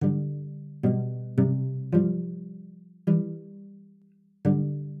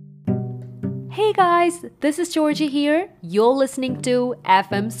Hey guys, this is Georgie here. You're listening to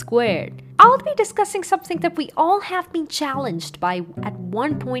FM Squared. I'll be discussing something that we all have been challenged by at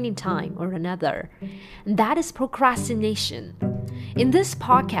one point in time or another, and that is procrastination. In this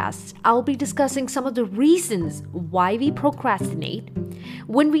podcast, I'll be discussing some of the reasons why we procrastinate.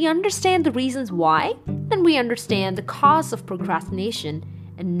 When we understand the reasons why, then we understand the cause of procrastination,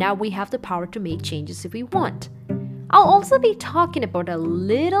 and now we have the power to make changes if we want. I'll also be talking about a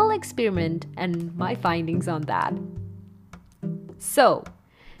little experiment and my findings on that. So,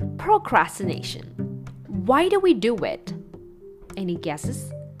 procrastination. Why do we do it? Any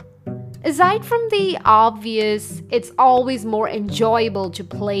guesses? Aside from the obvious, it's always more enjoyable to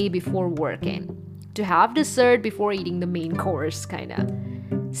play before working, to have dessert before eating the main course, kinda.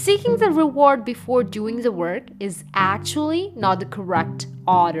 Seeking the reward before doing the work is actually not the correct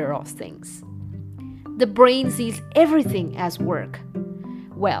order of things. The brain sees everything as work.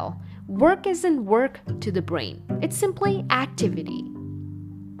 Well, work isn't work to the brain. It's simply activity.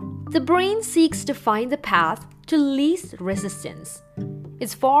 The brain seeks to find the path to least resistance.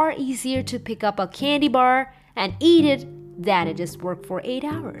 It's far easier to pick up a candy bar and eat it than it is work for 8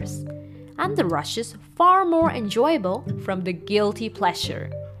 hours. And the rush is far more enjoyable from the guilty pleasure.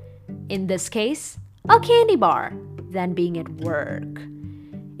 In this case, a candy bar than being at work.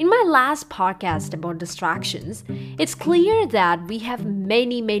 In my last podcast about distractions, it's clear that we have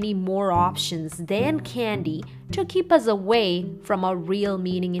many more options than candy to keep us away from our real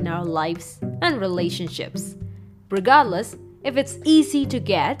meaning in our lives and relationships. Regardless, if it's easy to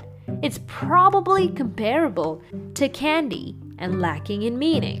get, it's probably comparable to candy and lacking in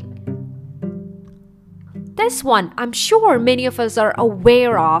meaning. This one, I'm sure many of us are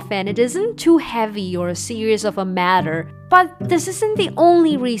aware of, and it isn't too heavy or serious of a matter, but this isn't the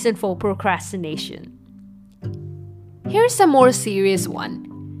only reason for procrastination. Here's a more serious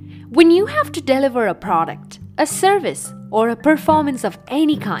one. When you have to deliver a product, a service, or a performance of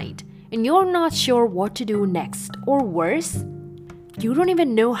any kind, and you're not sure what to do next, or worse, you don't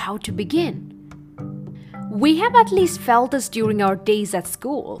even know how to begin. We have at least felt this during our days at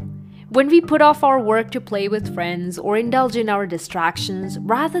school. When we put off our work to play with friends or indulge in our distractions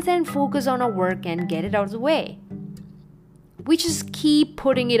rather than focus on our work and get it out of the way. We just keep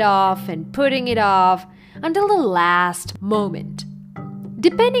putting it off until the last moment.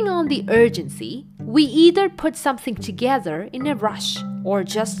 Depending on the urgency, we either put something together in a rush or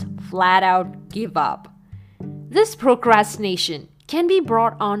just flat out give up. This procrastination can be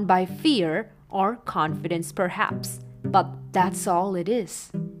brought on by fear or confidence perhaps, but that's all it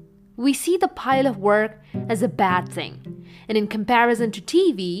is. We see the pile of work as a bad thing, and in comparison to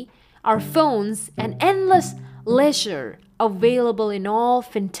TV, our phones, and endless leisure available in all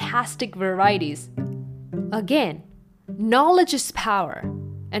fantastic varieties. Again, knowledge is power,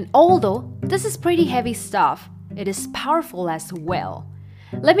 and although this is pretty heavy stuff, it is powerful as well.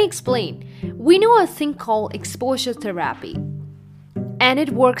 Let me explain. We know a thing called exposure therapy, and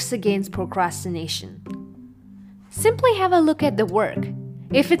it works against procrastination. Simply have a look at the work.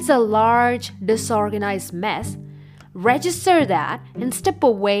 If it's a large, disorganized mess, register that and step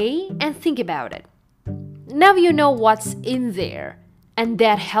away and think about it. Now you know what's in there, and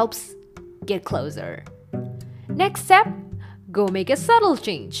that helps get closer. Next step, go make a subtle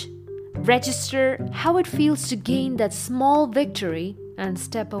change. Register how it feels to gain that small victory and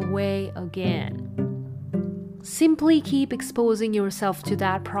step away again. Simply keep exposing yourself to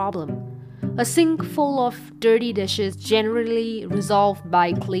that problem. A sink full of dirty dishes generally resolved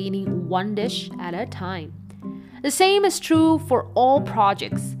by cleaning one dish at a time. The same is true for all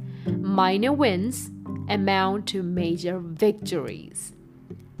projects. Minor wins amount to major victories.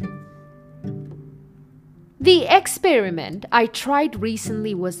 The experiment I tried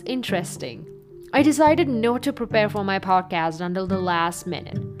recently was interesting. I decided not to prepare for my podcast until the last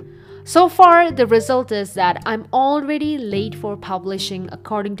minute. So far, the result is that I'm already late for publishing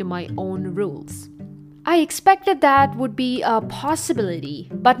according to my own rules. I expected that would be a possibility,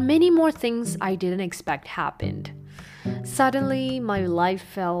 but many more things I didn't expect happened. Suddenly, my life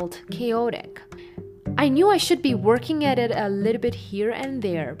felt chaotic. I knew I should be working at it a little bit here and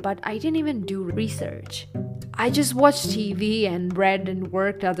there, but I didn't even do research. I just watched TV and read and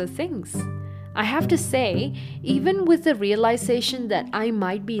worked other things. I have to say, even with the realization that I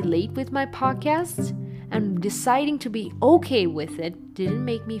might be late with my podcast, and deciding to be okay with it didn't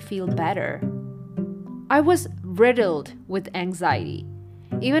make me feel better. I was riddled with anxiety.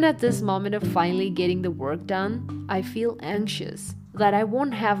 Even at this moment of finally getting the work done, I feel anxious that I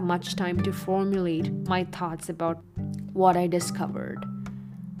won't have much time to formulate my thoughts about what I discovered.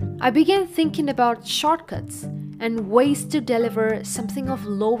 I began thinking about shortcuts and ways to deliver something of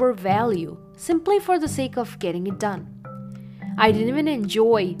lower value simply for the sake of getting it done. I didn't even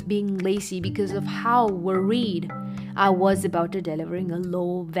enjoy being lazy because of how worried I was about delivering a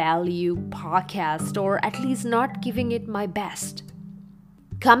low-value podcast, or at least not giving it my best.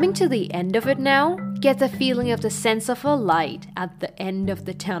 Coming to the end of it now, get the feeling of the sense of a light at the end of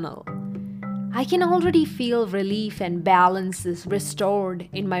the tunnel. I can already feel relief and balance is restored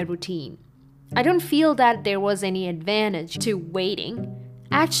in my routine. I don't feel that there was any advantage to waiting.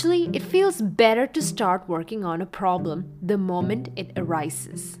 Actually, it feels better to start working on a problem the moment it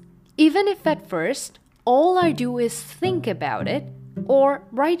arises. Even if at first, all I do is think about it or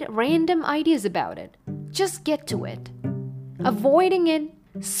write random ideas about it. Just get to it. Avoiding it,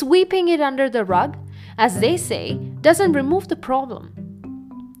 sweeping it under the rug, as they say, doesn't remove the problem.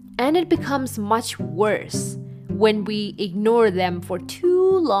 And it becomes much worse when we ignore them for too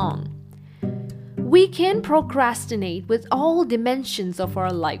long. We can procrastinate with all dimensions of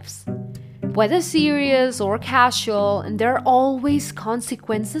our lives, whether serious or casual, and there are always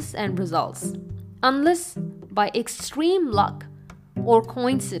consequences and results. Unless by extreme luck or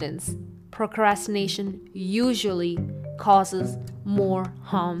coincidence, procrastination usually causes more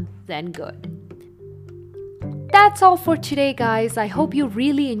harm than good. That's all for today, guys. I hope you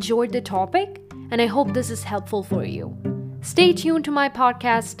really enjoyed the topic, and I hope this is helpful for you. Stay tuned to my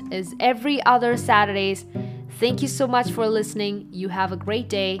podcast as every other Saturdays. Thank you so much for listening. You have a great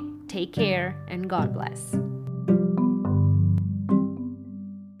day. Take care and God bless.